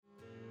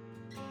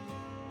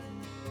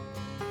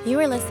You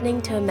are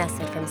listening to a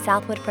message from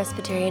Southwood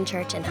Presbyterian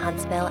Church in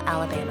Huntsville,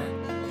 Alabama.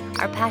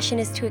 Our passion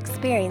is to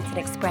experience and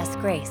express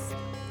grace.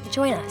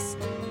 Join us.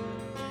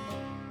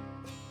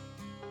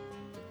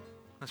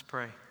 Let's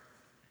pray.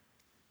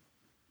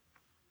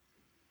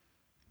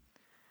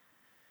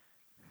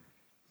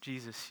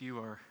 Jesus, you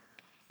are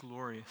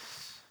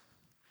glorious,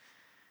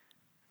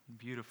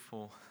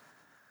 beautiful,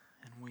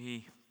 and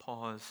we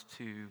pause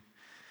to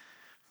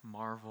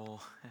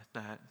marvel at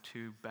that,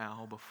 to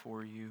bow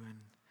before you and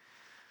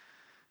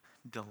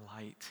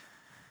delight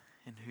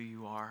in who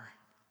you are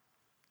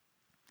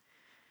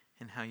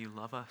and how you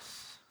love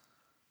us.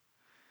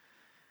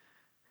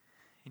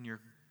 In your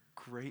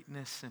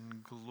greatness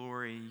and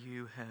glory,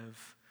 you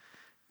have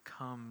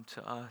come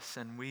to us,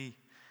 and we,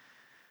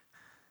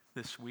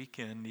 this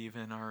weekend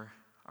even, are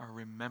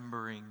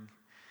remembering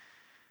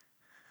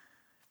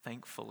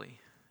thankfully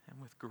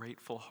and with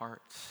grateful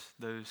hearts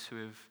those who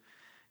have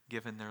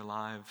given their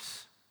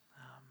lives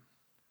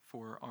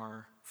for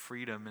our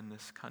freedom in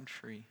this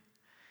country.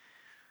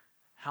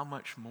 How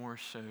much more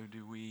so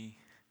do we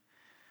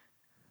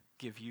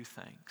give you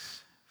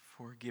thanks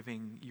for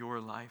giving your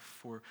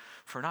life, for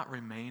not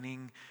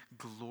remaining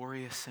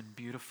glorious and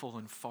beautiful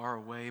and far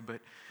away,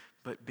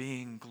 but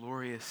being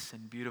glorious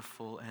and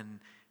beautiful and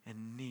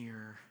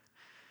near,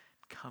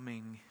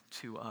 coming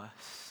to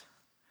us.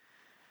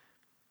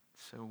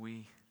 So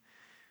we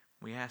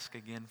ask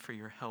again for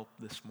your help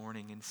this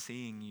morning in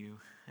seeing you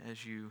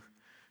as you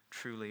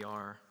truly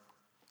are.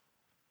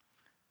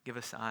 Give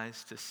us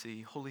eyes to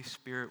see. Holy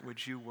Spirit,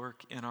 would you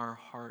work in our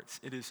hearts?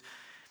 It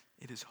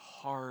is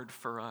hard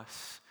for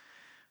us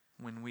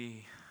when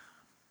we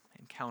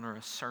encounter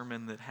a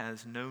sermon that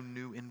has no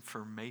new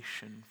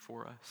information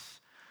for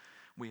us.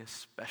 We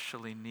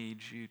especially need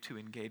you to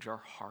engage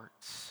our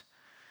hearts,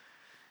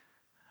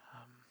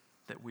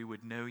 that we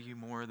would know you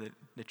more,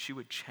 that you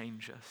would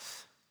change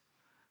us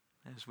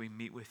as we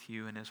meet with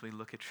you and as we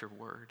look at your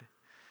word.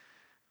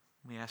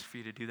 We ask for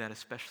you to do that,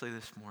 especially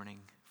this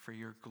morning, for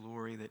your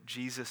glory, that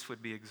Jesus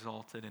would be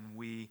exalted and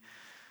we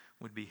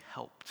would be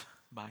helped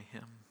by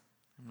him.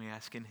 And we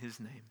ask in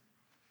his name,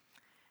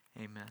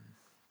 amen.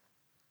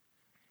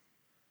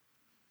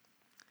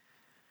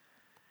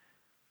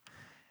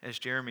 As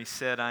Jeremy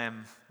said, I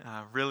am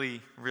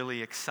really,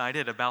 really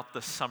excited about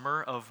the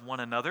summer of one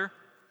another.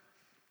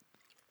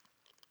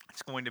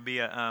 It's going to be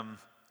a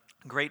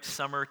great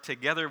summer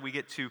together. We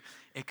get to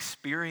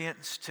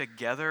experience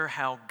together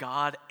how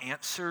God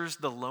answers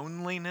the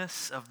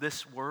loneliness of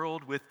this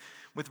world with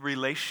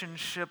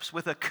relationships,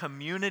 with a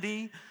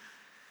community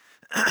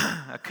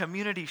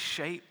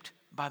shaped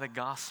by the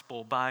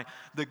gospel, by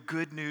the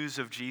good news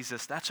of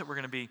Jesus. That's what we're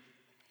going to be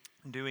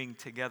doing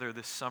together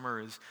this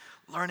summer, is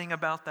learning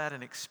about that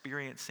and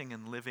experiencing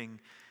and living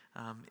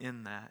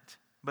in that.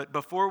 But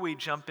before we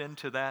jump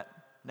into that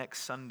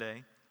next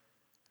Sunday,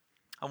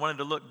 I wanted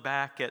to look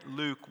back at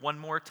Luke one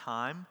more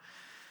time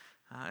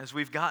as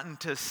we've gotten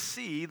to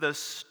see the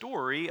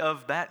story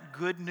of that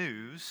good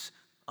news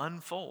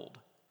unfold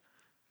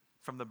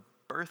from the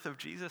birth of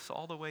Jesus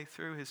all the way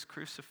through his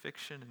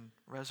crucifixion and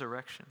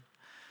resurrection.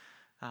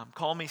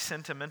 Call me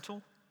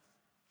sentimental.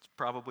 It's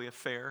probably a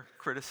fair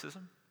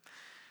criticism.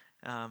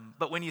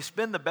 But when you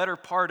spend the better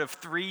part of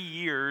 3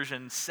 years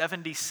and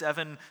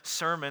 77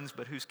 sermons,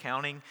 but who's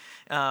counting,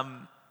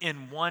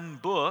 in one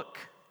book,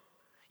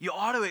 you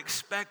ought to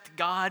expect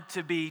God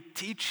to be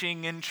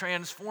teaching and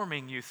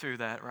transforming you through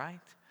that,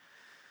 right?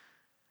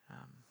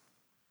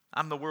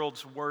 I'm the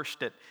world's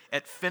worst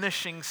at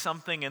finishing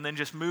something and then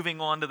just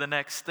moving on to the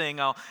next thing.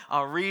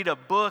 I'll read a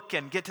book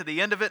and get to the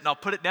end of it, and I'll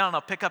put it down, and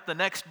I'll pick up the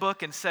next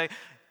book and say,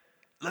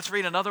 let's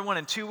read another one.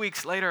 And 2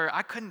 weeks later,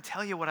 I couldn't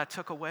tell you what I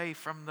took away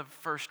from the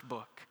first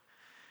book.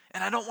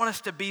 And I don't want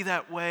us to be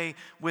that way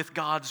with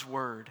God's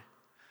word.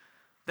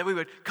 That we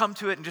would come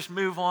to it and just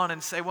move on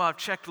and say, well, I've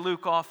checked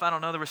Luke off. I don't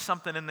know, there was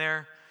something in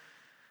there.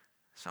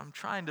 So I'm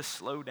trying to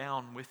slow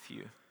down with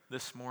you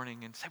this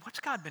morning and say, what's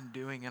God been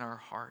doing in our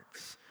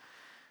hearts?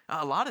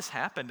 A lot has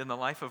happened in the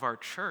life of our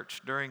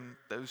church during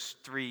those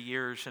 3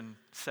 years and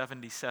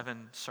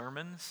 77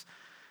 sermons.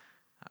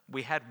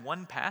 We had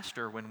one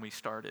pastor when we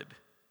started.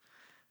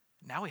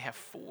 Now we have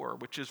 4,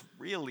 which is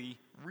really,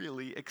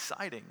 really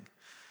exciting.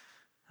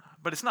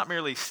 But it's not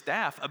merely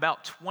staff.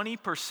 About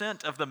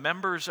 20% of the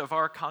members of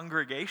our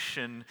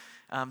congregation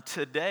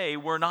today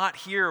were not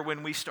here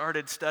when we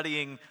started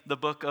studying the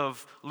book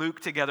of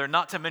Luke together,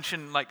 not to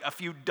mention like a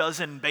few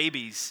dozen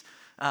babies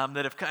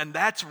that have come. And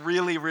that's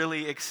really,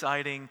 really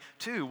exciting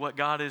too, what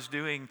God is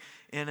doing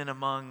in and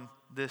among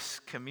this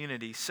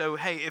community. So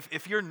hey,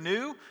 if you're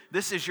new,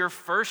 this is your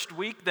first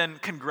week, then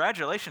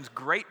congratulations,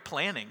 great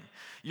planning.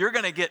 You're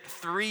going to get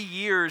 3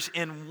 years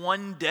in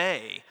one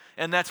day,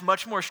 and that's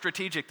much more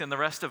strategic than the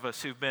rest of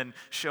us who've been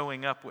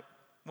showing up.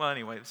 Well,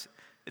 anyways,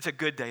 it's a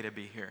good day to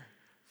be here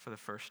for the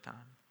first time.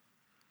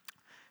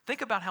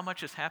 Think about how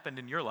much has happened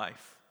in your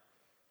life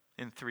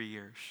in 3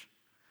 years.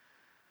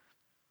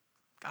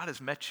 God has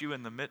met you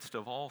in the midst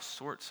of all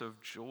sorts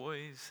of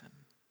joys and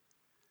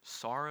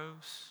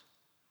sorrows,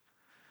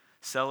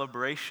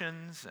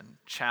 celebrations and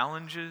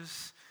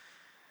challenges.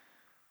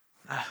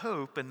 I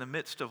hope in the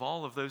midst of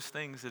all of those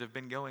things that have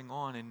been going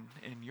on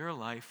in your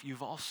life,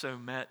 you've also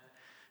met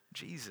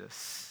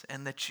Jesus,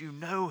 and that you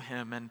know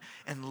him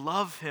and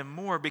love him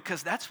more,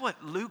 because that's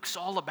what Luke's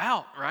all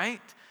about,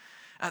 right?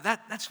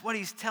 That's what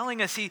he's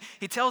telling us. He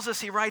tells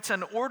us he writes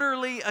an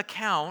orderly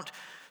account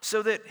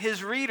so that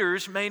his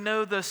readers may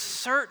know the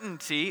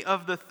certainty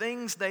of the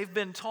things they've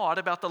been taught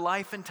about the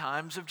life and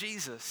times of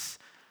Jesus.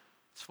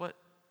 That's what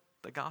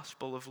the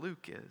Gospel of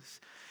Luke is.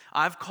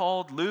 I've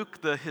called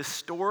Luke the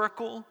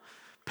historical,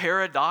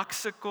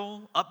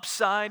 paradoxical,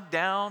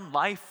 upside-down,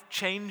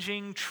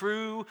 life-changing,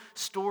 true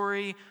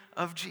story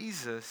of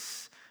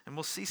Jesus. And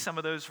we'll see some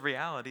of those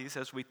realities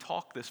as we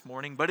talk this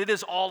morning, but it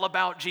is all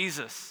about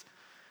Jesus.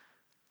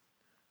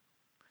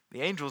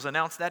 The angels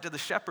announced that to the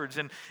shepherds.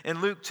 And in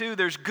Luke 2,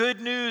 there's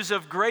good news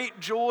of great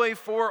joy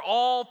for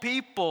all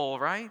people,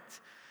 right?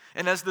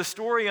 And as the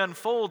story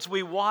unfolds,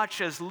 we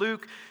watch as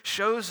Luke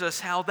shows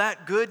us how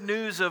that good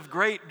news of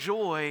great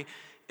joy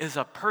is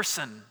a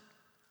person,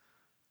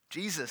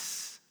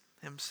 Jesus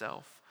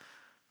himself.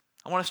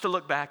 I want us to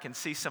look back and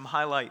see some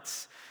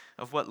highlights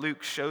of what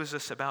Luke shows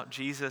us about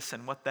Jesus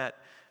and what that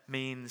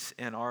means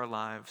in our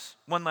lives.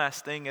 One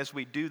last thing as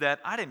we do that,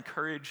 I'd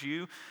encourage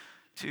you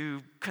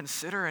to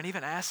consider and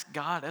even ask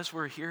God as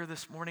we're here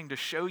this morning to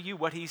show you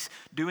what he's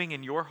doing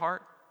in your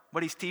heart,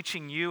 what he's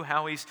teaching you,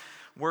 how he's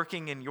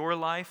working in your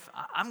life.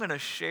 I'm going to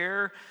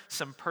share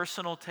some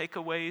personal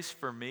takeaways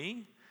for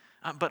me,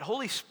 but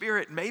Holy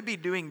Spirit may be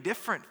doing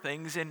different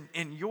things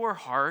in your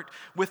heart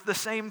with the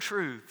same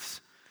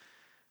truths.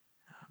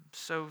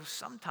 So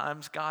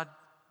sometimes God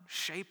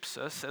shapes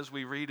us as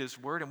we read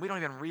his word, and we don't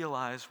even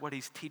realize what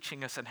he's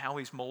teaching us and how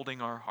he's molding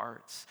our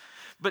hearts.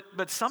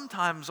 But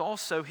sometimes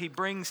also he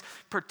brings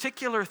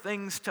particular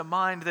things to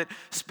mind that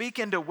speak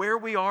into where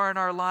we are in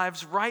our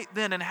lives right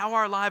then and how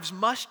our lives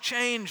must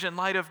change in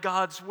light of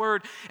God's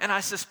word. And I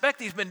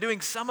suspect he's been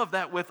doing some of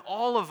that with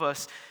all of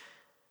us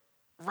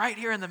right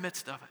here in the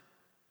midst of it.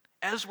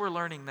 As we're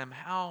learning them,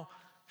 how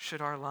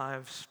should our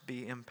lives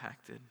be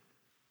impacted?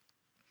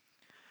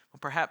 Well,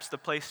 perhaps the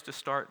place to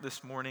start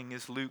this morning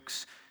is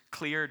Luke's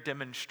clear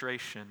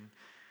demonstration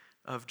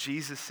of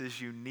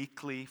Jesus'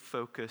 uniquely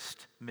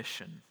focused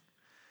mission.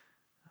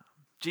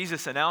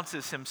 Jesus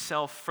announces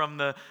himself from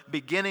the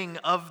beginning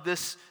of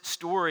this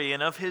story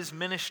and of his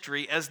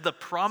ministry as the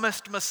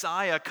promised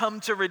Messiah, come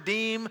to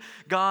redeem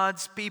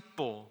God's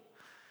people.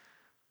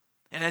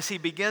 And as he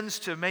begins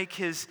to make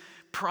his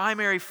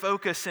primary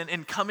focus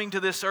in coming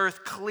to this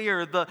earth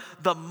clear,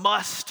 the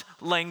must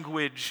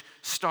language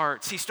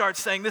starts. He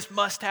starts saying this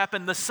must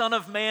happen. The Son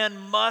of Man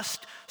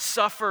must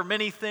suffer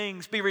many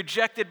things, be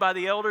rejected by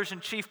the elders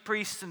and chief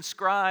priests and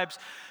scribes,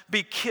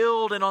 be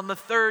killed, and on the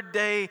third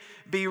day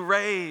be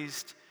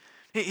raised.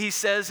 He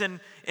says in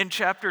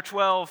chapter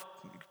 12,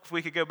 if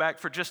we could go back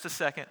for just a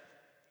second.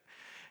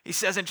 He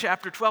says in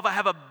chapter 12, I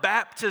have a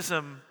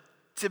baptism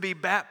to be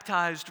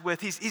baptized with.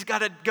 He's got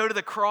to go to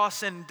the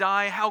cross and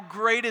die. How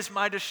great is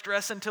my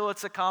distress until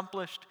it's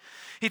accomplished.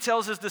 He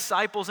tells his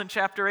disciples in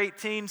chapter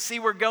 18, see,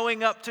 we're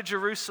going up to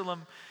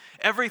Jerusalem.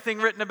 Everything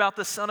written about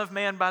the Son of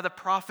Man by the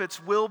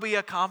prophets will be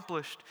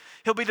accomplished.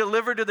 He'll be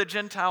delivered to the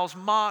Gentiles,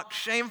 mocked,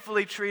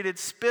 shamefully treated,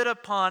 spit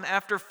upon.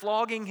 After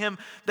flogging him,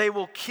 they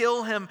will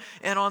kill him,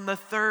 and on the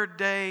third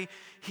day,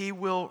 he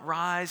will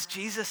rise.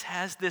 Jesus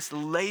has this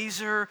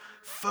laser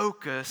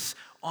focus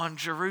on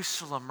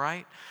Jerusalem,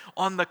 right?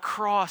 On the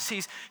cross.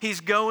 He's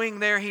going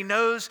there. He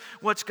knows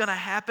what's going to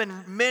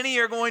happen. Many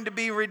are going to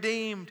be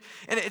redeemed.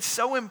 And it's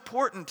so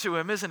important to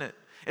him, isn't it?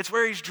 It's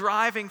where he's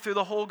driving through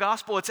the whole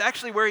gospel. It's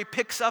actually where he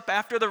picks up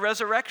after the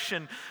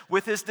resurrection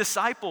with his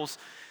disciples.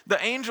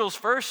 The angels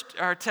first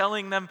are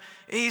telling them,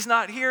 he's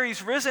not here,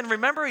 he's risen.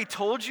 Remember, he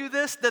told you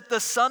this, that the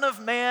Son of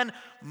Man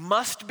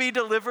must be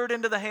delivered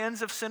into the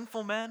hands of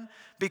sinful men,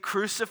 be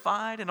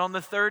crucified, and on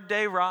the third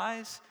day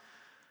rise.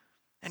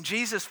 And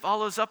Jesus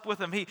follows up with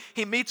them.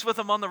 He meets with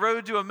them on the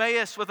road to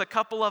Emmaus with a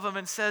couple of them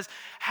and says,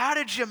 how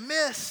did you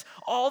miss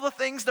all the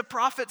things the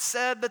prophets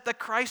said that the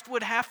Christ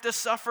would have to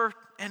suffer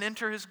and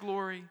enter his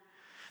glory?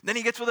 Then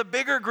he gets with a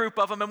bigger group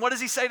of them, and what does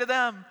he say to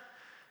them?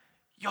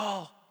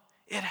 Y'all,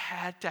 it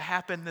had to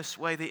happen this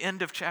way. The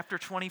end of chapter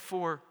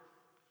 24.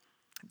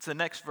 It's the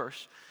next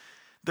verse.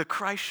 The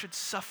Christ should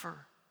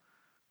suffer,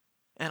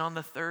 and on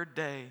the third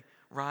day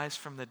rise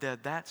from the dead.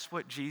 That's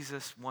what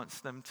Jesus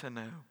wants them to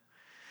know.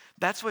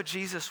 That's what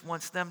Jesus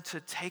wants them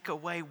to take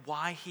away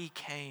why he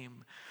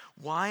came.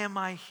 Why am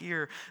I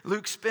here?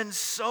 Luke spends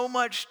so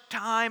much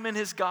time in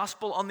his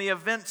gospel on the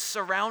events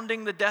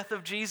surrounding the death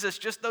of Jesus,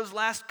 just those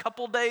last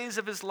couple days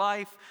of his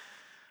life,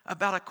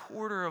 about a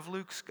quarter of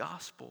Luke's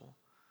gospel.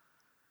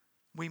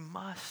 We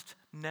must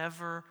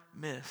never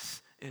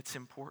miss its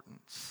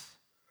importance.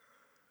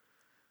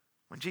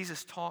 When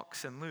Jesus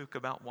talks in Luke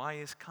about why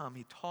he's come,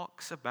 he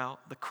talks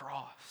about the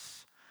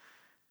cross.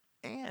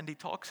 And he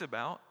talks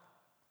about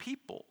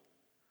people.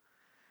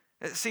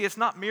 See, it's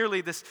not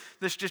merely this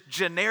just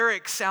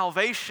generic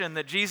salvation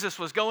that Jesus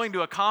was going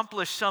to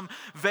accomplish, some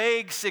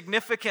vague,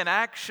 significant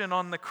action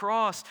on the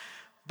cross,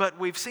 but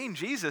we've seen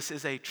Jesus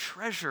is a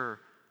treasure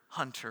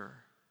hunter.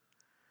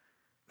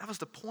 That was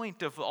the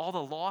point of all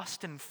the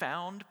lost and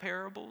found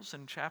parables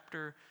in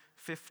chapter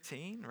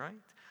 15, right?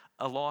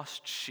 A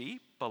lost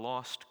sheep, a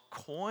lost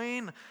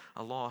coin,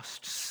 a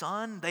lost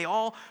son. They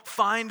all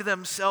find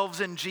themselves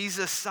in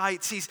Jesus'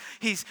 sights.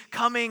 He's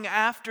coming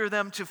after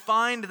them to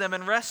find them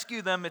and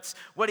rescue them. It's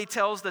what he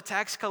tells the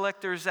tax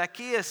collector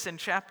Zacchaeus in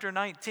chapter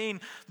 19.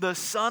 The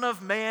Son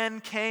of Man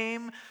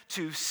came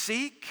to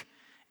seek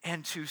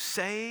and to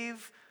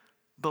save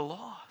the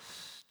lost.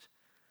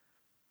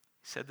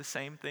 Said the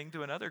same thing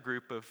to another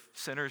group of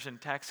sinners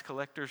and tax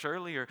collectors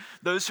earlier.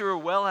 Those who are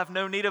well have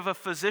no need of a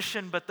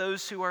physician, but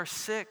those who are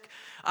sick.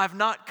 I've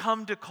not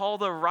come to call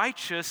the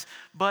righteous,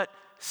 but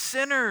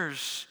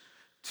sinners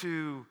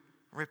to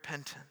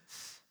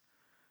repentance.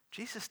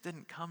 Jesus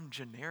didn't come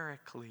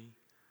generically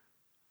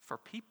for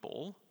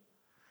people.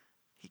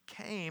 He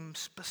came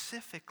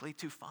specifically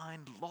to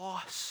find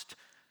lost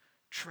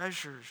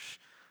treasures.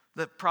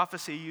 The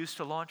prophecy used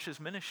to launch his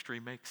ministry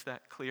makes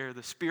that clear.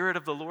 The Spirit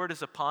of the Lord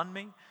is upon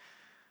me,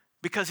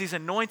 because he's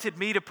anointed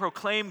me to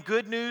proclaim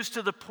good news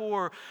to the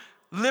poor,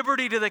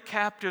 liberty to the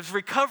captives,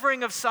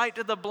 recovering of sight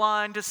to the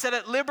blind, to set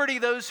at liberty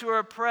those who are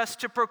oppressed,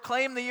 to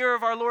proclaim the year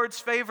of our Lord's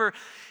favor.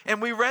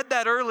 And we read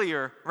that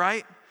earlier,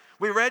 right?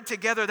 We read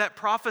together that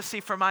prophecy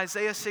from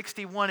Isaiah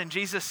 61, and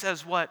Jesus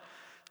says what?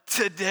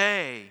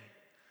 Today,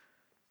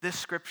 this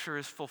scripture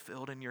is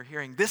fulfilled in your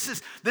hearing. This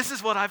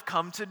is what I've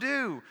come to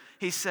do,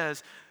 he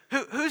says.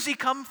 Who's he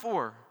come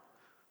for?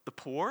 The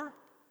poor?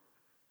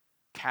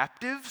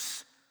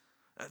 Captives?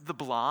 The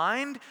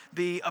blind,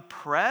 the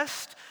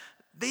oppressed.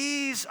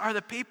 These are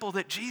the people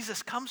that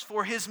Jesus comes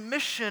for. His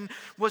mission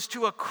was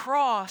to a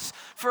cross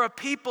for a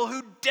people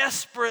who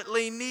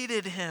desperately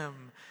needed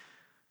him.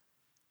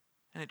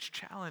 And it's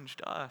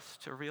challenged us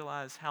to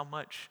realize how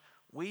much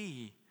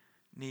we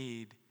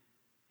need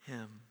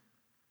him.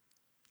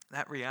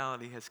 That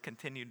reality has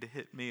continued to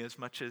hit me as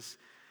much as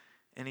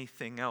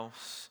anything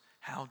else.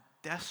 How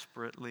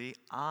desperately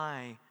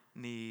I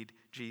need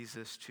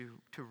Jesus to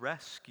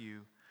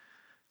rescue,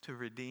 to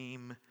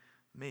redeem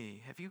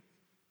me. Have you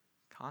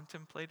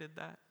contemplated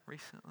that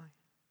recently?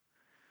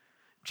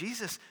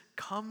 Jesus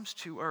comes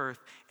to earth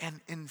and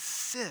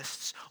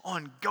insists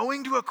on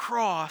going to a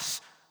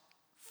cross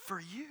for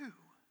you,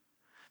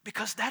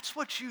 because that's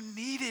what you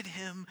needed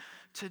him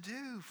to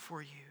do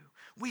for you.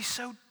 We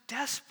so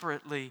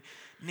desperately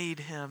need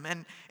him.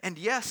 And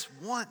yes,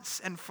 once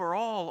and for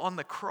all on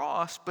the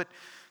cross,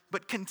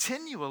 but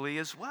continually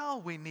as well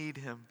we need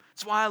him.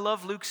 That's why I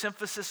love Luke's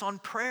emphasis on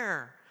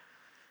prayer.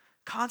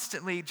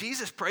 Constantly,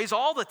 Jesus prays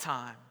all the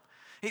time,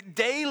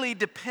 daily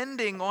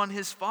depending on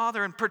his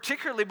Father, and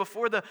particularly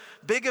before the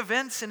big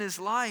events in his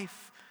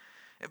life.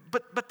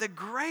 But the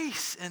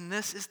grace in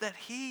this is that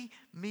he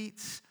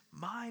meets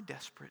my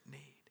desperate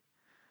need.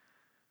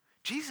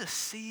 Jesus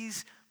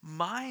sees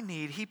my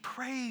need. He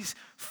prays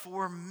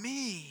for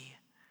me.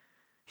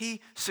 He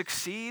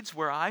succeeds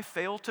where I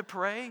fail to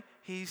pray.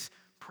 He's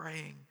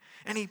praying.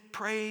 And he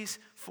prays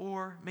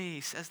for me.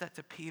 He says that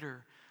to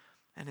Peter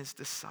and his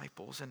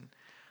disciples. And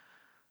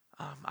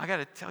I got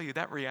to tell you,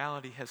 that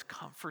reality has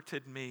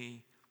comforted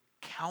me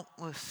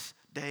countless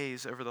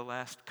days over the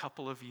last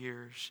couple of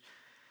years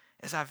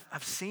as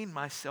I've seen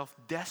myself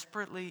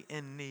desperately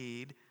in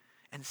need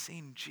and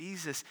seen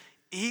Jesus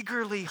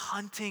eagerly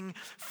hunting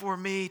for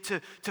me,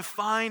 to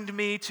find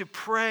me, to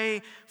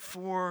pray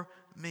for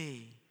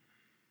me.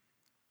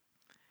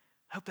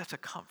 I hope that's a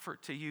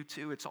comfort to you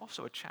too. It's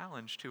also a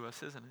challenge to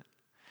us, isn't it?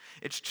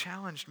 It's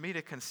challenged me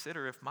to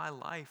consider if my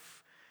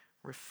life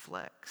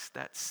reflects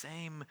that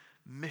same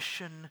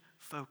mission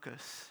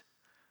focus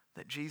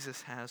that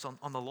Jesus has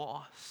on the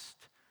lost,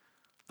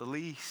 the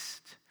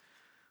least,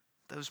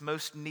 those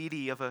most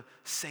needy of a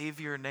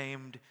Savior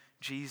named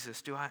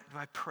Jesus. Do I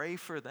pray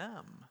for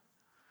them?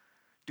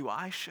 Do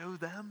I show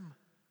them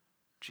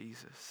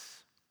Jesus?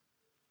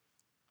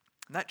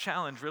 And that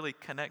challenge really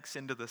connects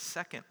into the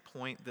second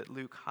point that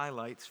Luke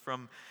highlights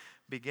from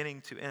beginning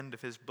to end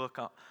of his book.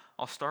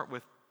 I'll start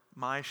with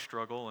my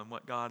struggle and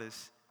what God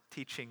is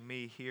teaching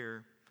me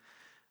here.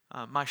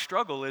 My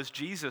struggle is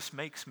Jesus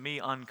makes me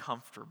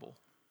uncomfortable.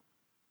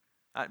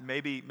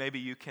 Maybe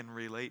you can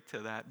relate to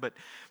that.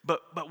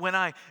 But when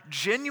I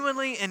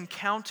genuinely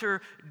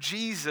encounter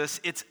Jesus,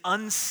 it's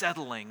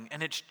unsettling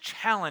and it's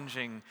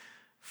challenging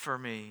for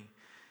me.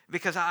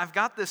 Because I've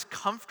got this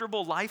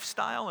comfortable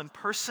lifestyle and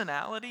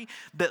personality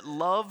that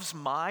loves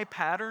my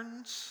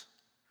patterns,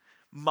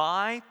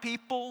 my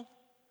people,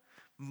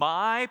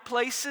 my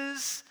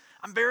places.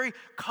 I'm very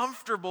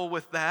comfortable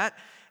with that.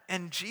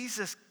 And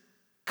Jesus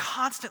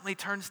constantly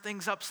turns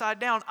things upside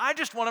down. I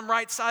just want them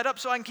right side up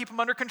so I can keep them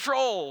under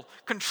control.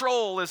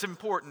 Control is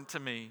important to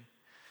me.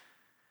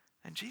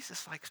 And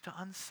Jesus likes to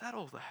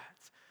unsettle that.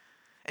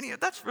 And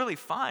that's really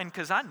fine,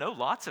 because I know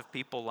lots of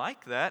people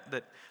like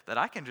that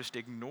I can just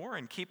ignore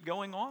and keep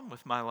going on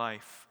with my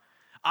life.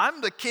 I'm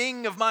the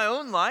king of my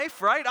own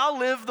life, right? I'll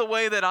live the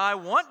way that I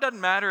want.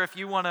 Doesn't matter if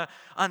you want to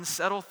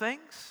unsettle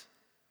things.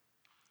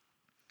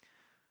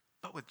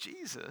 But with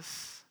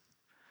Jesus,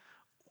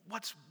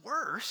 what's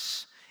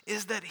worse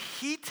is that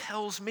he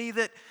tells me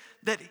that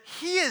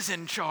he is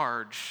in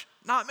charge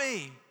not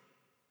me.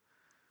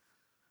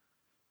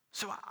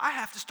 So I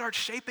have to start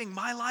shaping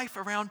my life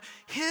around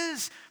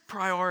his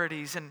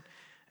priorities. And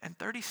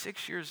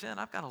 36 years in,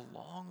 I've got a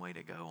long way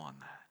to go on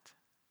that.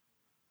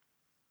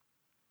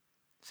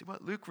 See,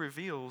 what Luke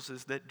reveals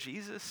is that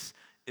Jesus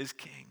is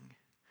king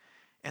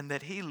and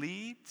that he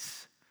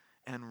leads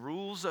and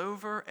rules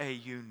over a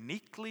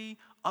uniquely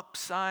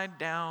upside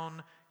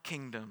down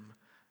kingdom.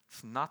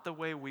 It's not the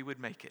way we would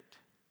make it.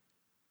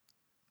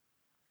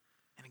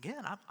 And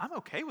again, I'm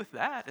okay with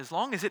that. As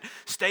long as it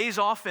stays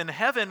off in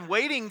heaven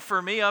waiting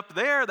for me up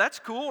there, that's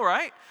cool,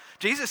 right?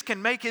 Jesus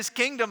can make his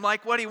kingdom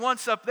like what he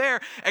wants up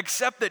there,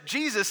 except that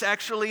Jesus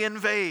actually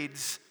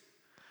invades.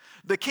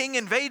 The king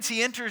invades,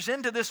 he enters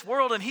into this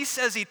world, and he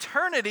says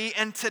eternity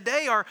and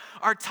today are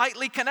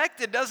tightly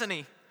connected, doesn't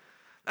he?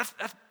 That's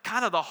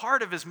kind of the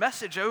heart of his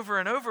message over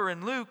and over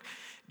in Luke.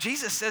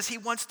 Jesus says he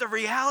wants the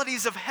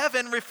realities of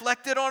heaven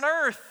reflected on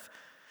earth.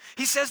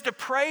 He says to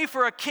pray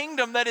for a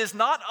kingdom that is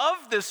not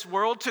of this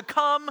world to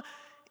come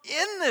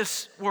in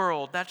this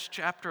world. That's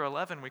chapter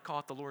 11. We call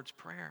it the Lord's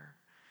Prayer.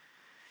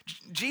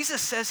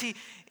 Jesus says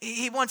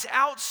he wants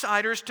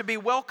outsiders to be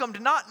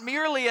welcomed not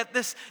merely at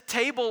this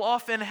table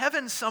off in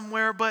heaven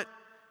somewhere, but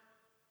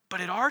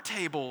at our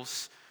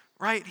tables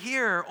right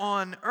here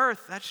on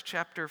earth. That's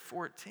chapter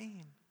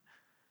 14.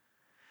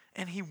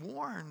 And he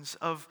warns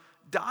of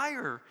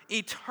dire,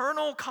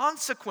 eternal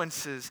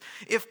consequences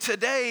if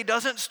today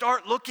doesn't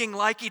start looking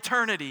like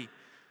eternity.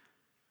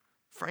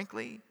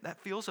 Frankly, that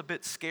feels a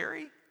bit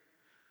scary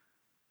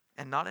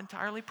and not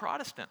entirely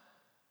Protestant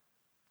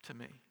to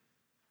me.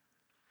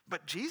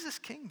 But Jesus'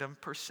 kingdom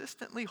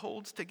persistently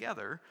holds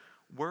together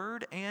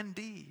word and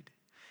deed,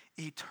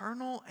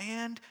 eternal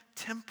and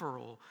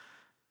temporal.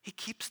 He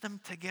keeps them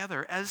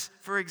together, as,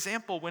 for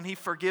example, when he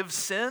forgives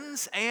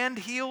sins and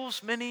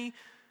heals many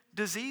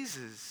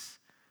diseases.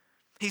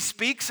 He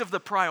speaks of the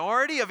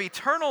priority of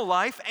eternal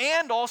life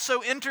and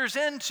also enters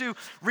into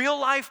real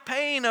life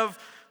pain of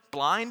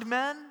blind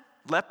men,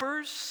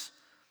 lepers,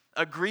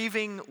 a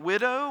grieving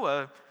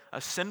widow,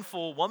 a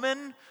sinful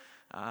woman,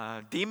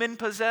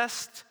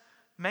 demon-possessed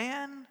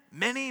man,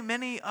 many,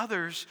 many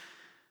others.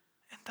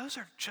 And those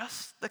are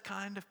just the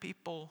kind of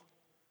people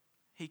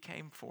he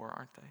came for,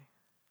 aren't they?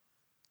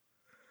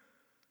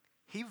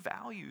 He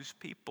values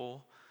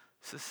people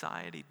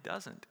society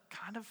doesn't.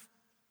 Kind of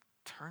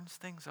turns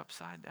things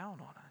upside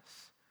down on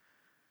us.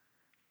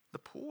 The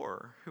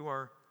poor who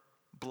are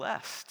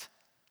blessed,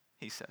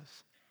 he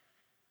says.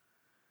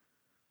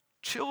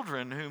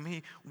 Children whom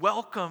he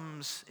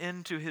welcomes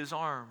into his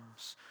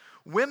arms.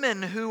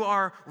 Women who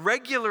are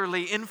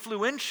regularly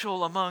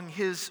influential among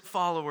his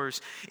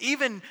followers.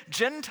 Even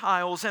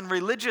Gentiles and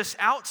religious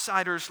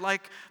outsiders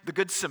like the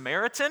Good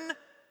Samaritan.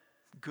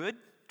 Good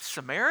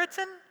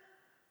Samaritan?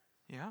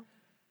 Yeah.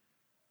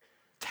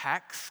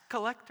 Tax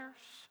collectors.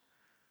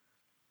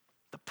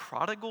 The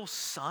prodigal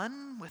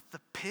son with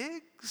the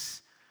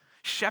pigs?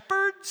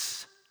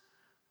 Shepherds?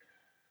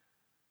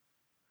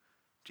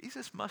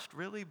 Jesus must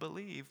really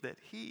believe that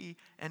he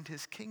and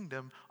his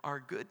kingdom are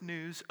good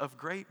news of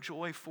great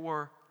joy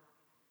for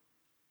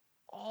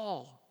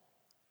all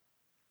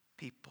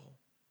people.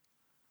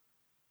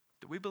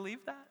 Do we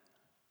believe that?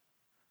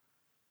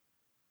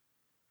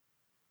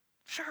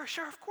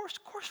 Sure, of course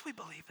we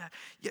believe that.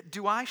 Yet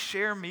do I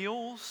share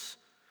meals,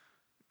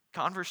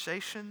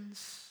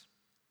 conversations,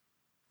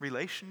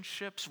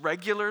 relationships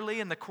regularly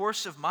in the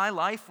course of my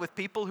life with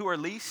people who are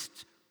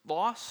least,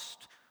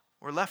 lost,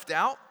 or left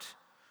out?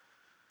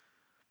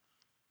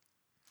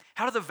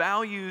 How do the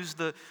values,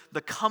 the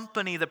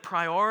company, the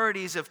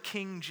priorities of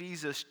King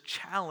Jesus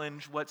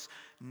challenge what's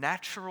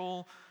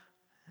natural,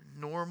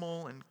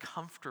 normal, and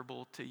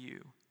comfortable to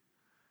you?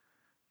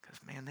 Because,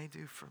 man, they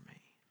do for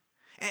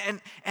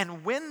me.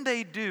 And when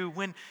they do,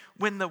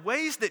 when the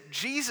ways that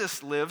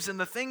Jesus lives and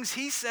the things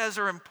he says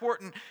are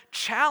important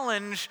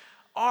challenge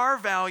our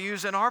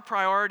values and our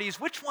priorities,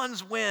 which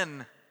ones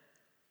win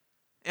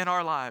in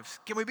our lives?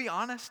 Can we be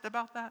honest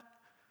about that?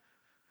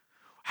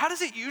 How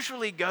does it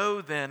usually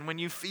go then when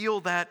you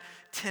feel that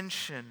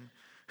tension?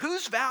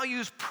 Whose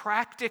values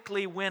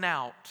practically win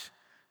out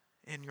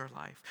in your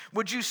life?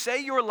 Would you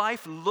say your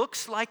life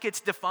looks like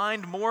it's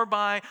defined more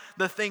by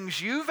the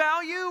things you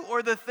value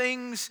or the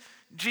things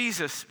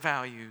Jesus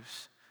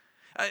values?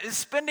 Is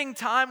spending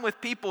time with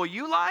people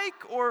you like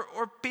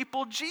or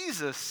people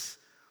Jesus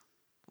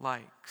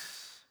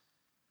likes?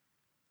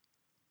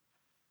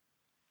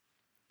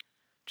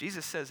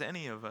 Jesus says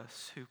any of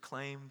us who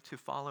claim to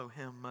follow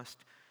him must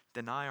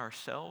deny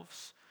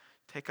ourselves,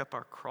 take up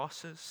our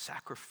crosses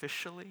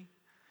sacrificially,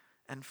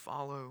 and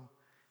follow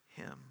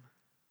him.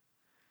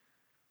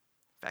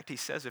 In fact, he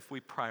says if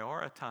we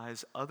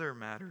prioritize other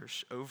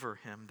matters over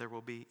him, there will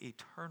be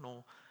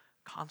eternal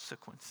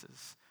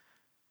consequences.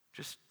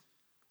 Just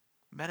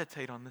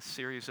meditate on this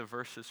series of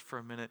verses for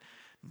a minute.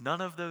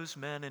 None of those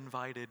men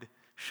invited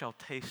shall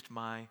taste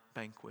my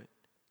banquet.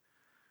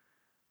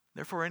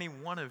 Therefore, any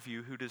one of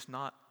you who does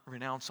not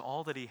renounce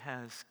all that he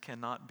has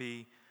cannot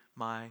be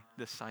my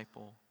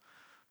disciple.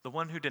 The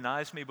one who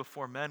denies me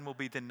before men will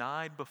be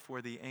denied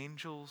before the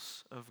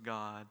angels of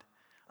God.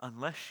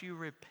 unless you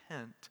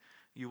repent,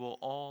 you will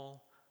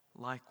all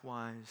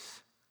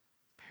likewise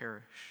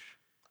perish.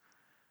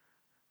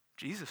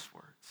 Jesus'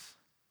 words.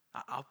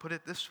 I'll put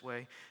it this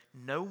way.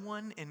 No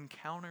one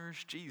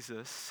encounters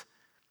Jesus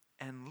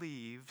and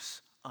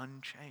leaves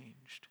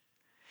unchanged.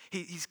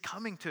 He's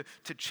coming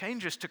to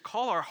change us, to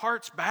call our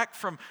hearts back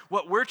from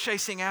what we're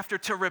chasing after,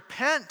 to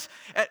repent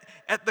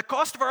at the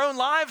cost of our own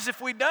lives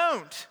if we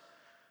don't.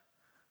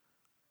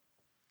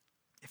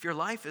 If your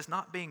life is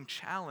not being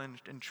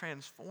challenged and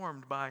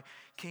transformed by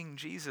King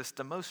Jesus,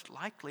 the most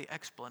likely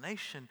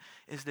explanation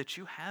is that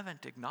you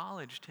haven't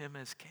acknowledged him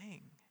as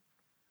king.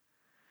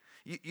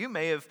 You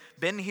may have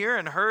been here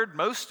and heard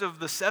most of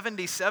the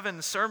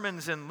 77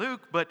 sermons in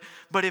Luke, but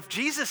if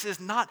Jesus is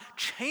not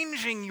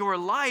changing your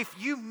life,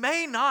 you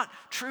may not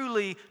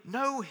truly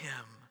know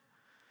him.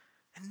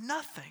 And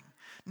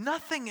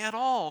nothing at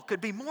all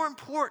could be more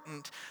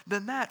important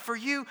than that, for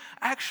you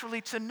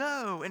actually to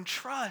know and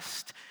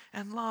trust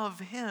and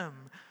love him.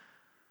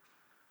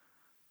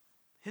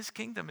 His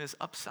kingdom is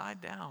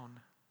upside down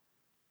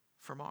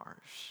from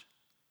ours.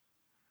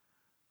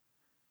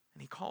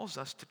 And he calls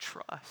us to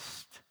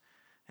trust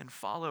and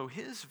follow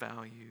his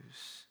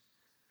values,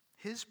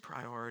 his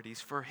priorities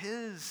for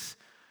his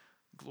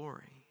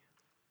glory.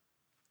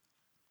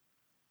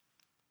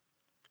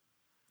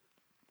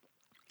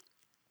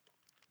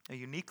 A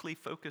uniquely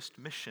focused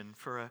mission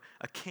for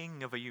a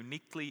king of a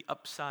uniquely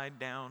upside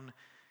down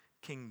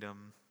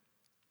kingdom.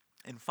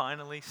 And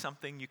finally,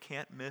 something you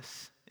can't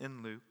miss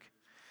in Luke,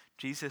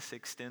 Jesus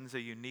extends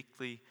a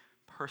uniquely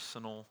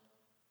personal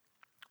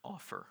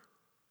offer.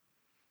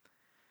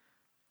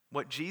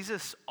 What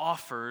Jesus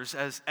offers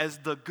as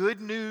the good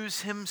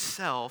news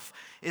himself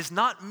is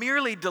not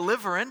merely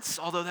deliverance,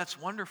 although that's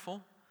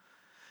wonderful.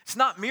 It's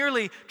not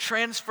merely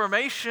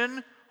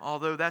transformation,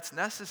 although that's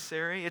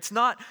necessary. It's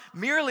not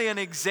merely an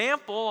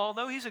example,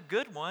 although he's a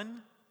good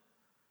one.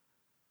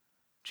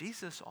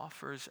 Jesus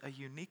offers a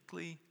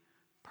uniquely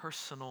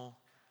personal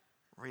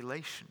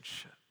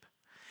relationship.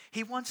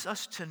 He wants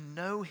us to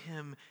know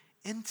him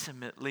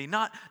intimately,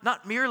 not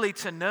merely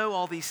to know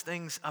all these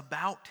things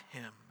about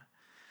him.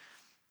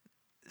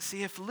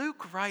 See, if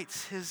Luke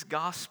writes his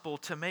gospel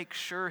to make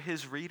sure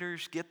his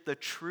readers get the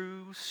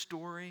true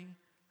story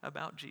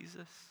about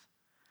Jesus,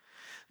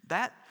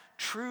 that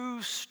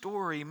true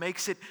story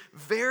makes it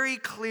very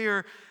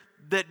clear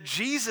that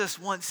Jesus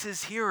wants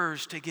his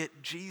hearers to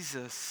get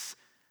Jesus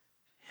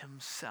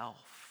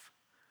himself.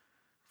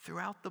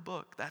 Throughout the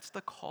book, that's the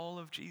call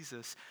of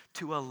Jesus,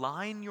 to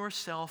align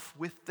yourself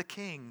with the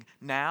King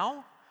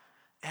now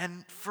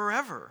and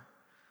forever.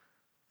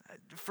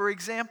 For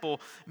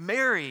example,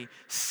 Mary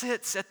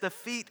sits at the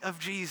feet of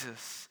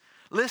Jesus,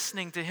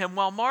 listening to him,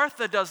 while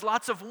Martha does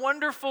lots of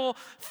wonderful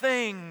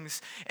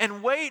things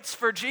and waits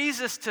for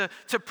Jesus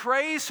to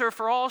praise her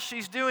for all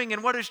she's doing.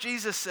 And what does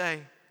Jesus say?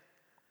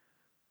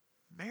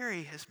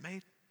 Mary has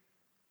made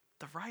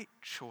the right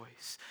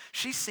choice.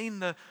 She's seen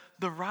the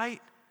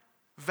right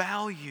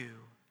value.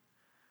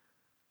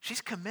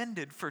 She's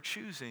commended for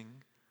choosing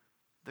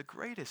the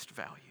greatest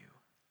value.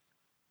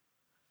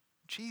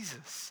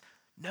 Jesus.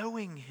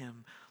 Knowing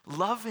him,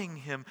 loving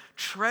him,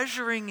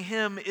 treasuring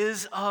him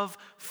is of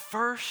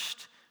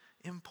first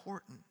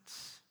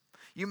importance.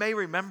 You may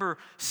remember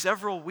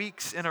several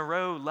weeks in a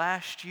row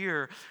last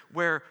year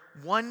where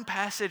one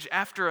passage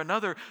after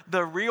another,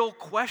 the real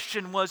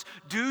question was,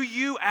 do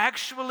you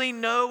actually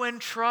know and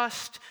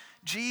trust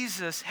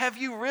Jesus? Have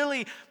you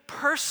really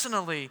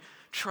personally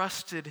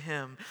trusted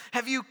him?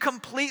 Have you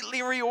completely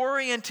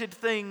reoriented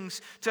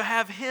things to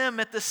have him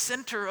at the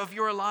center of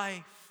your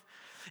life?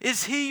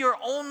 Is he your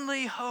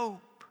only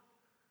hope?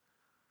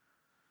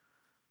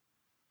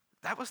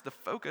 That was the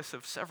focus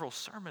of several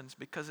sermons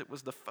because it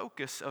was the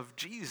focus of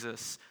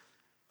Jesus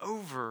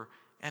over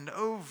and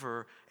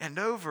over and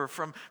over.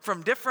 From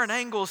different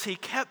angles, he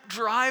kept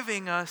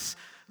driving us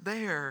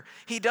there.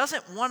 He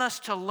doesn't want us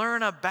to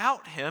learn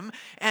about him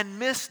and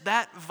miss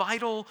that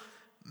vital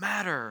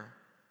matter.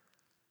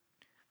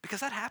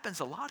 Because that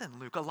happens a lot in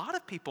Luke. A lot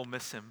of people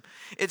miss him.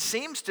 It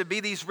seems to be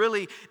these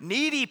really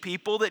needy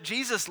people that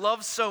Jesus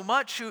loves so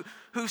much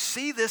who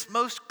see this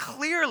most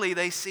clearly.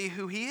 They see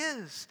who he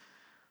is.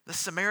 The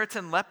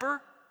Samaritan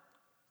leper,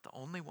 the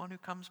only one who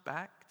comes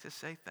back to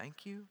say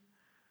thank you.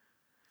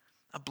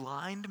 A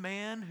blind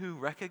man who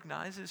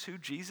recognizes who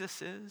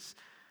Jesus is.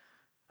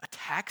 A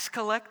tax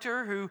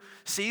collector who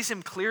sees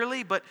him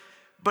clearly, but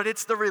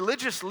it's the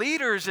religious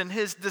leaders and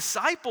his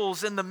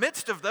disciples in the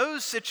midst of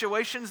those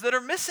situations that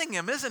are missing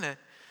him, isn't it?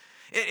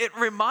 It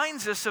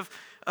reminds us of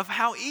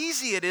how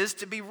easy it is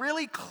to be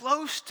really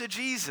close to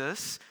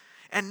Jesus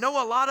and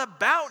know a lot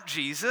about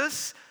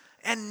Jesus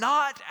and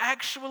not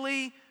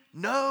actually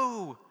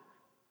know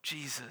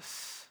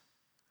Jesus.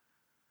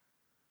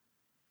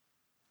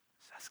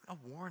 That's a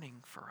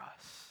warning for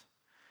us.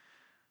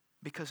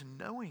 Because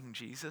knowing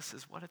Jesus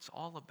is what it's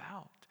all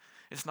about.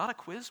 It's not a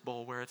quiz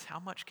bowl where it's how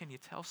much can you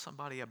tell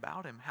somebody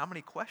about him? How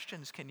many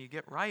questions can you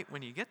get right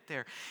when you get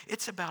there?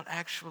 It's about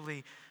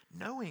actually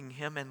knowing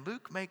him. And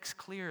Luke makes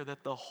clear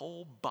that the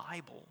whole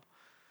Bible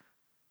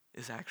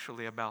is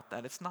actually about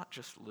that. It's not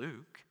just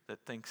Luke that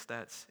thinks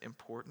that's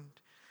important.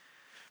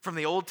 From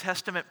the Old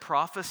Testament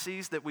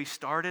prophecies that we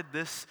started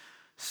this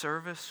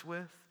service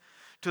with,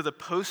 to the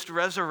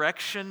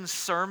post-resurrection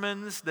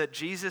sermons that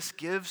Jesus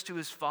gives to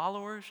his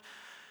followers,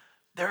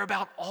 they're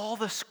about all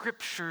the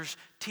scriptures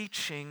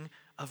teaching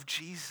of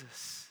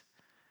Jesus.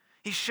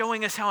 He's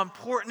showing us how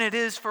important it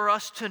is for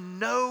us to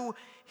know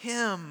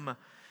him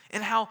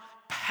and how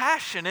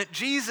passionate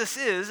Jesus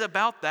is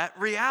about that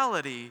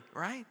reality,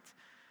 right?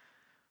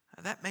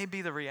 That may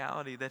be the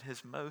reality that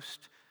has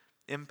most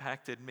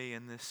impacted me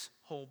in this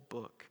whole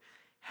book,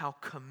 how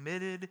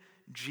committed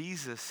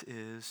Jesus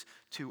is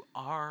to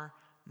our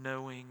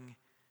knowing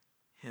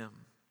him.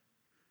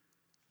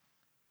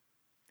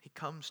 He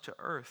comes to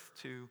earth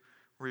to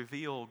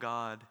reveal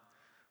God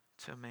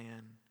to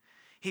man.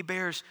 He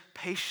bears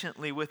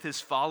patiently with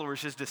his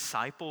followers, his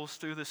disciples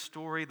through the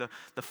story, the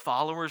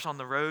followers on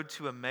the road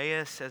to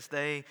Emmaus as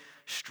they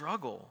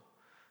struggle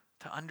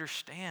to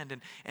understand.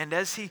 And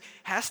as he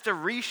has to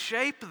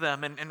reshape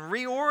them and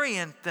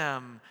reorient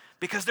them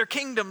because their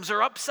kingdoms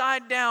are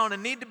upside down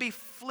and need to be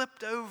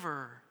flipped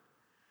over.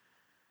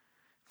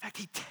 In fact,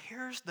 he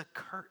tears the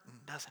curtain,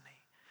 doesn't he?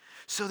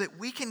 So that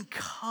we can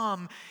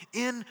come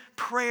in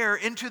prayer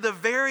into the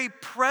very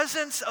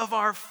presence of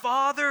our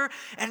Father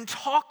and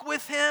talk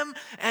with him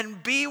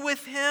and be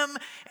with him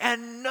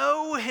and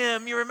know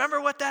him. You remember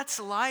what that's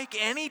like?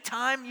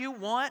 Anytime you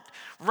want,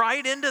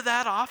 right into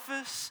that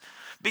office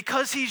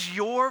because he's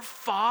your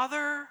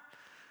Father.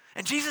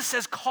 And Jesus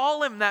says,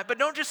 call him that, but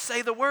don't just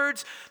say the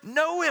words,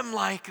 know him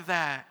like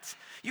that.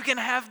 You can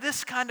have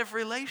this kind of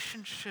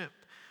relationship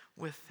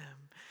with him.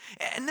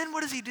 And then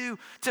what does he do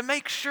to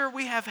make sure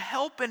we have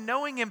help in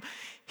knowing him?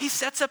 He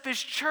sets up his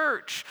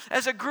church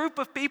as a group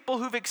of people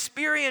who've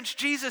experienced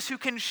Jesus, who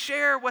can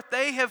share what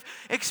they have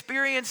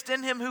experienced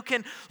in him, who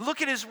can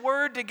look at his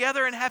word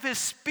together and have his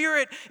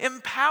Spirit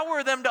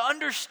empower them to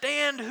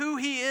understand who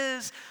he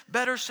is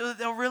better so that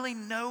they'll really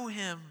know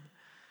him.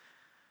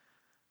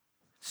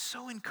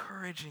 So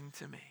encouraging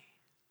to me,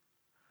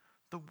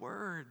 the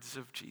words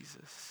of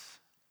Jesus,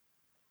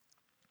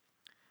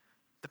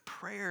 the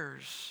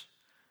prayers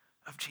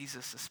of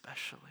Jesus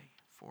especially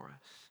for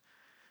us.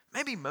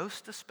 Maybe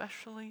most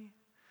especially,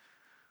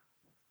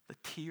 the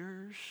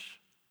tears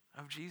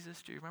of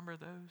Jesus. Do you remember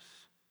those?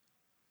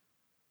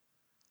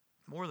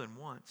 More than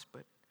once,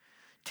 but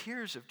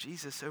tears of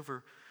Jesus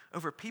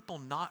over people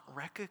not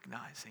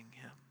recognizing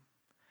him,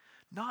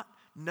 not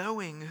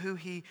knowing who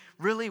he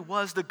really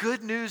was, the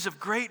good news of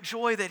great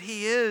joy that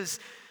he is.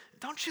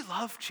 Don't you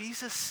love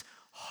Jesus'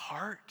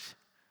 heart?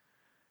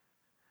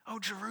 Oh,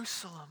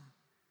 Jerusalem.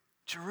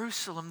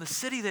 Jerusalem, the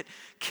city that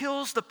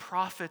kills the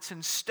prophets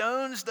and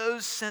stones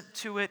those sent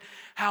to it,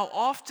 how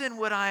often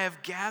would I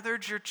have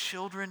gathered your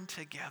children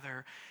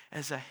together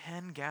as a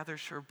hen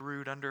gathers her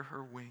brood under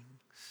her wings?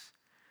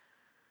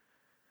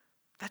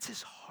 That's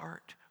his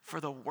heart for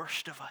the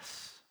worst of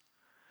us.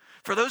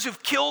 For those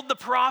who've killed the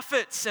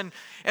prophets and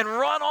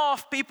run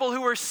off people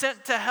who were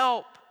sent to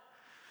help.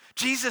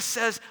 Jesus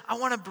says, I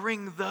want to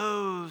bring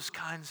those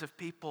kinds of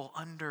people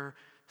under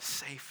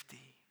safety.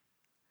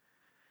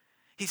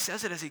 He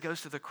says it as he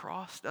goes to the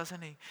cross,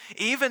 doesn't he?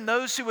 Even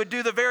those who would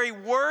do the very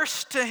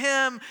worst to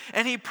him,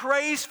 and he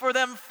prays for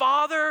them,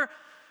 Father,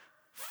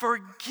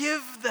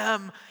 forgive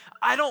them.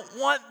 I don't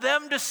want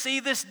them to see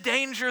this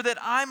danger that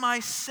I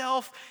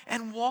myself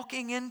am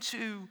walking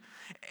into.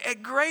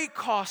 At great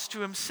cost to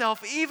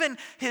himself, even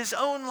his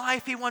own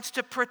life, he wants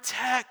to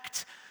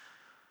protect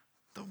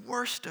the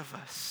worst of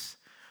us,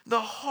 the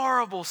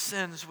horrible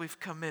sins we've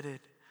committed.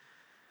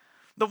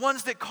 The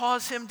ones that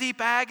cause him deep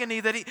agony,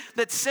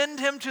 that send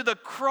him to the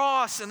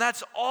cross, and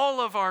that's all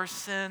of our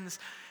sins.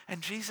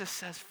 And Jesus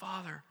says,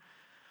 Father,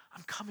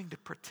 I'm coming to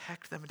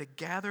protect them, to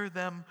gather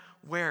them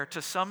where?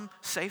 To some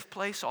safe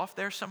place off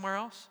there somewhere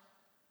else?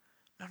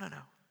 No.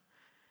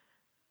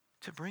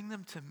 To bring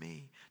them to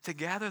me, to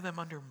gather them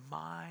under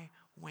my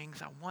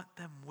wings. I want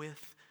them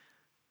with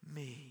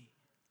me.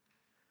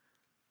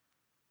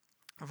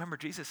 Remember,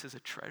 Jesus is a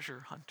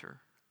treasure hunter.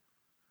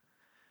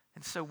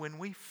 And so when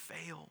we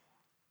fail,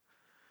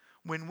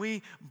 when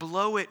we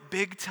blow it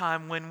big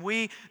time, when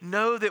we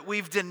know that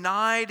we've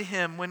denied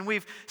him, when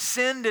we've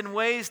sinned in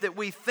ways that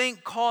we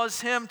think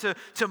cause him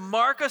to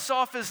mark us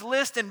off his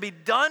list and be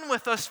done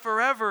with us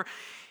forever,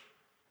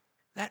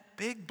 that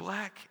big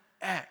black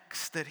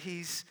X that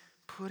he's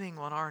putting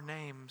on our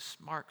names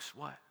marks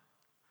what?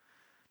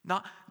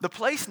 Not the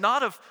place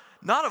not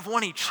of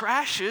one he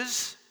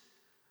trashes.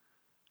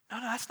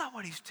 No, that's not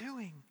what he's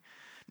doing.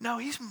 No,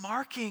 he's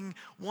marking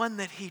one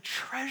that he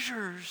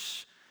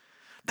treasures.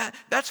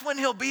 That's when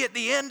he'll be at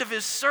the end of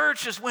his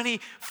search, is when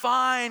he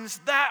finds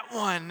that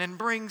one and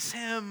brings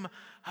him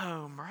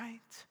home, right?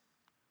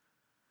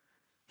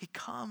 He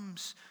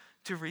comes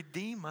to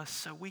redeem us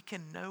so we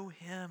can know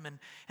him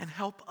and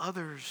help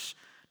others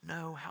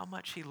know how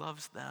much he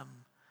loves them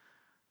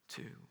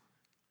too.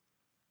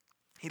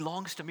 He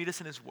longs to meet us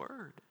in his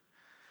word.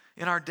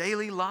 in our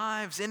daily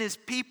lives, in his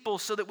people,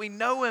 so that we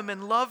know him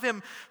and love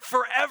him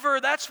forever.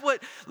 That's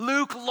what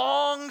Luke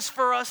longs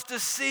for us to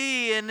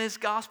see in his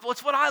gospel.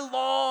 It's what I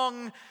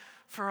long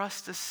for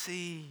us to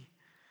see.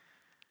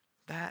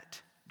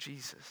 That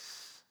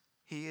Jesus,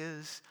 he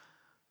is,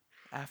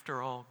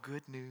 after all,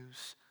 good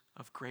news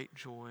of great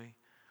joy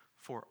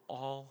for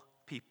all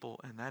people,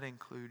 and that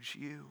includes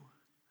you.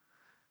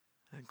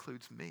 That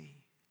includes me.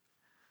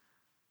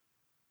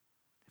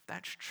 If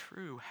that's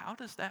true, how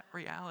does that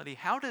reality,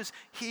 how does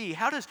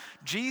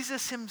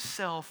Jesus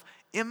himself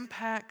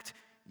impact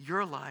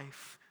your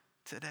life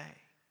today?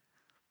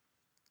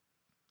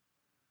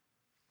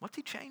 What's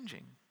he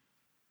changing?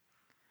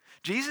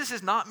 Jesus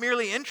is not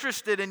merely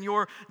interested in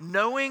your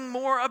knowing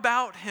more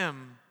about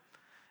him.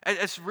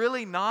 It's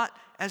really not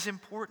as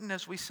important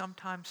as we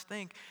sometimes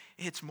think.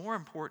 It's more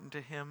important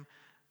to him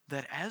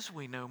that as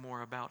we know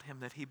more about him,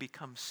 that he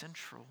becomes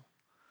central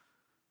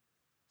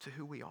to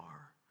who we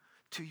are,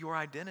 to your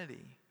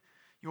identity,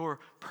 your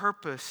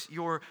purpose,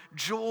 your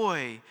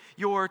joy,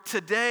 your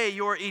today,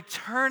 your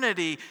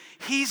eternity.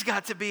 He's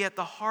got to be at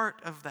the heart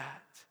of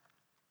that.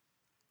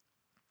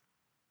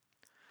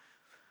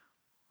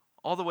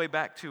 All the way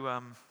back to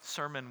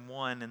Sermon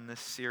 1 in this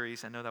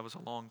series, I know that was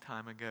a long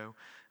time ago,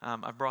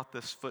 I brought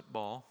this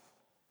football.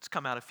 It's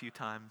come out a few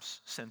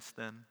times since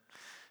then,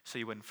 so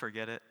you wouldn't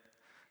forget it.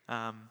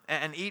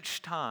 And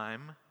each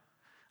time,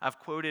 I've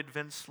quoted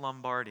Vince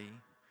Lombardi,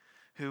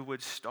 who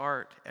would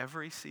start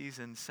every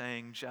season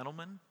saying,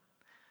 "Gentlemen,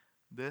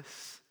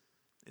 this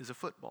is a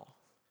football.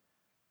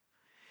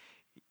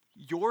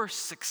 Your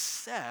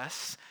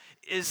success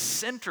is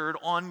centered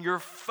on your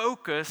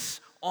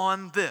focus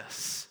on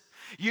this.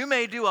 You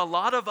may do a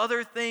lot of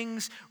other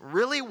things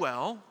really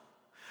well,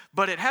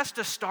 but it has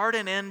to start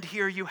and end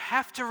here. You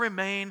have to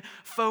remain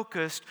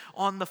focused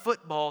on the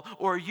football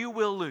or you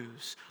will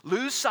lose.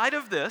 Lose sight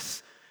of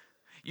this.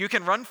 You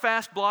can run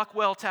fast, block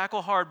well,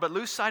 tackle hard, but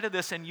lose sight of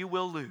this and you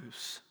will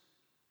lose."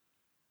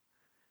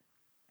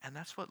 And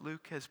that's what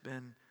Luke has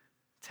been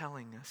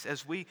telling us.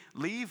 As we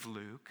leave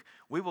Luke,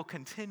 we will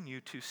continue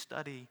to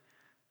study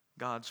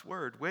God's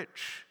word,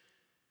 which,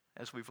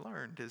 as we've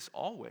learned, is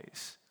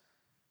always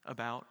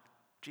about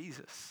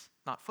Jesus,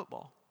 not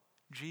football,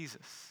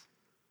 Jesus.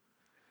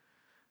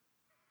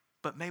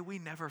 But may we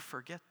never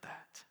forget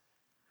that.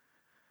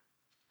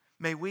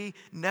 May we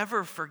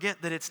never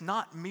forget that it's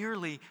not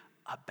merely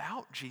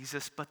about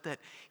Jesus, but that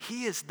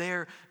he is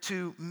there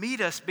to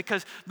meet us,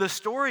 because the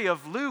story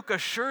of Luke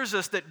assures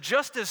us that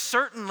just as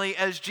certainly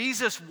as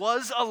Jesus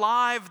was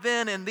alive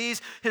then in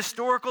these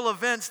historical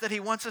events that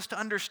he wants us to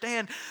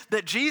understand,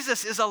 that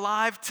Jesus is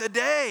alive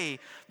today.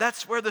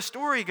 That's where the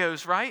story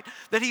goes, right?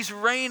 That he's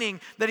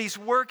reigning, that he's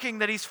working,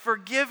 that he's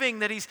forgiving,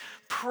 that he's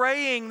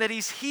praying, that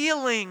he's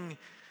healing.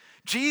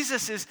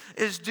 Jesus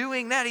is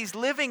doing that. He's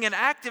living and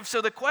active.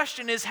 So the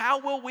question is, how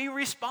will we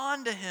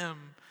respond to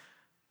him?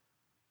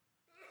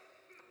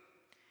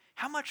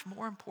 How much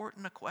more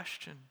important a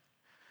question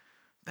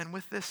than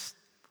with this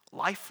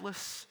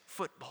lifeless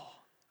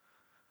football?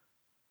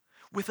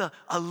 With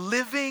a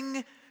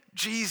living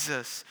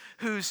Jesus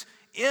who's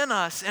in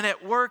us and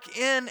at work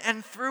in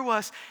and through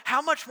us,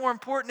 how much more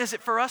important is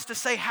it for us to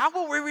say, how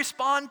will we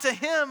respond to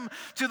him,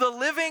 to the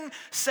living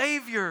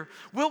Savior?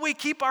 Will we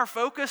keep our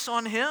focus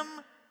on him?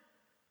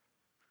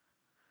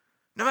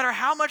 No matter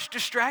how much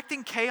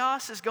distracting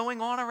chaos is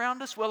going on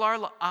around us, will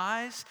our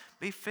eyes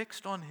be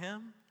fixed on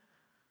him?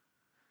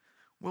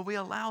 Will we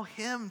allow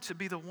him to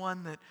be the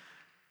one that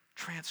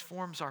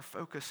transforms our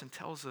focus and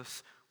tells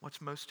us what's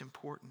most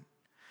important?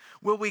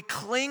 Will we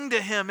cling to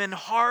him in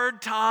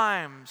hard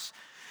times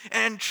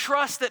and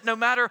trust that no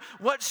matter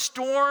what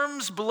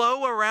storms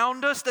blow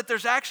around us, that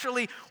there's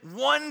actually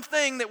one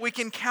thing that we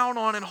can count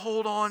on and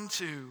hold on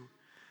to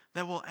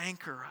that will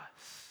anchor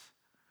us?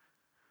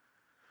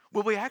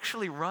 Will we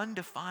actually run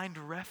to find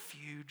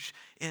refuge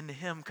in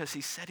him because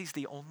he said he's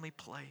the only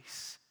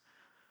place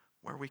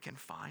where we can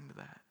find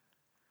that?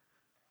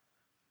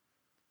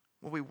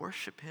 Will we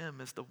worship him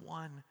as the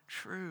one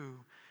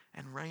true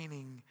and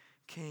reigning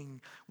King?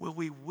 Will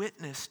we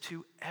witness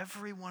to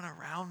everyone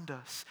around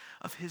us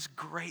of his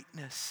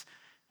greatness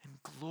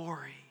and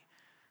glory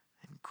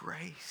and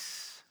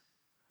grace?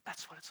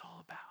 That's what it's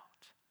all about.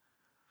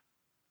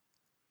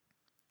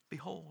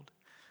 Behold,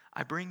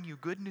 I bring you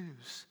good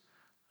news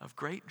of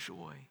great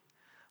joy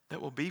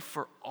that will be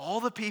for all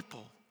the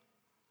people.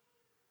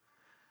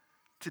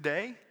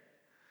 Today,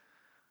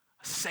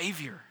 a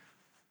Savior,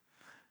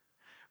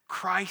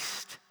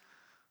 Christ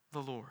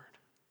the Lord.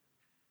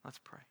 Let's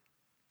pray.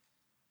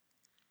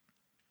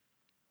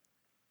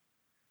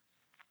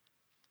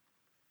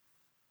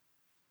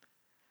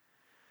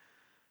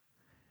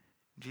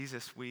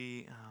 Jesus,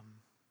 we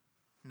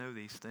know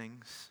these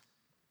things.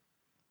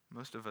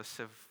 Most of us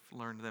have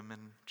learned them in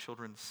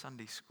children's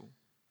Sunday school.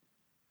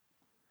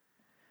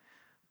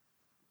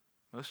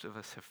 Most of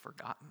us have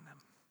forgotten them.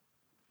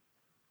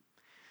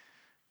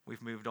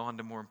 We've moved on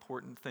to more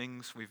important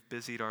things. We've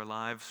busied our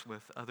lives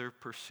with other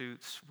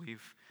pursuits.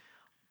 We've,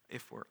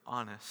 if we're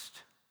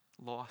honest,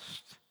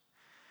 lost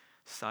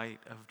sight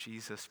of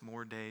Jesus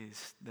more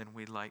days than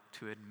we like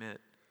to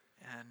admit.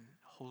 And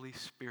Holy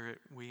Spirit,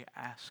 we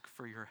ask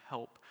for your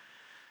help.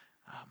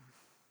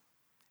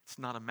 It's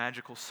not a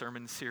magical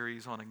sermon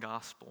series on a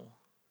gospel.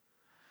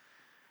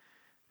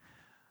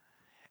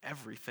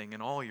 Everything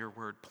in all your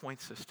word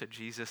points us to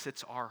Jesus.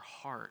 It's our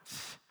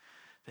hearts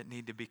that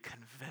need to be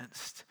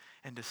convinced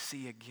and to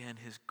see again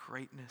his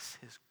greatness,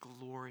 his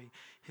glory,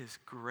 his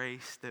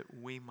grace, that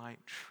we might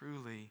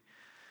truly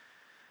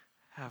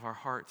have our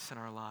hearts and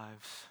our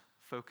lives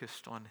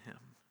focused on him.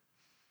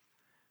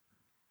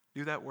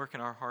 Do that work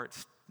in our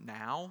hearts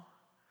now.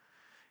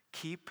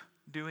 Keep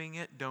doing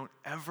it. Don't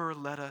ever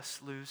let us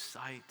lose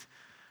sight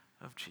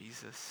of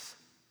Jesus.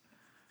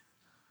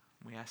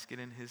 We ask it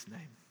in his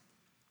name.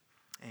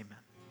 Amen.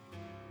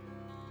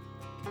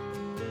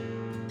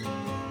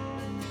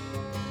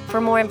 For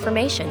more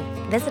information,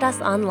 visit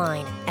us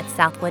online at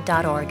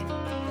southwood.org.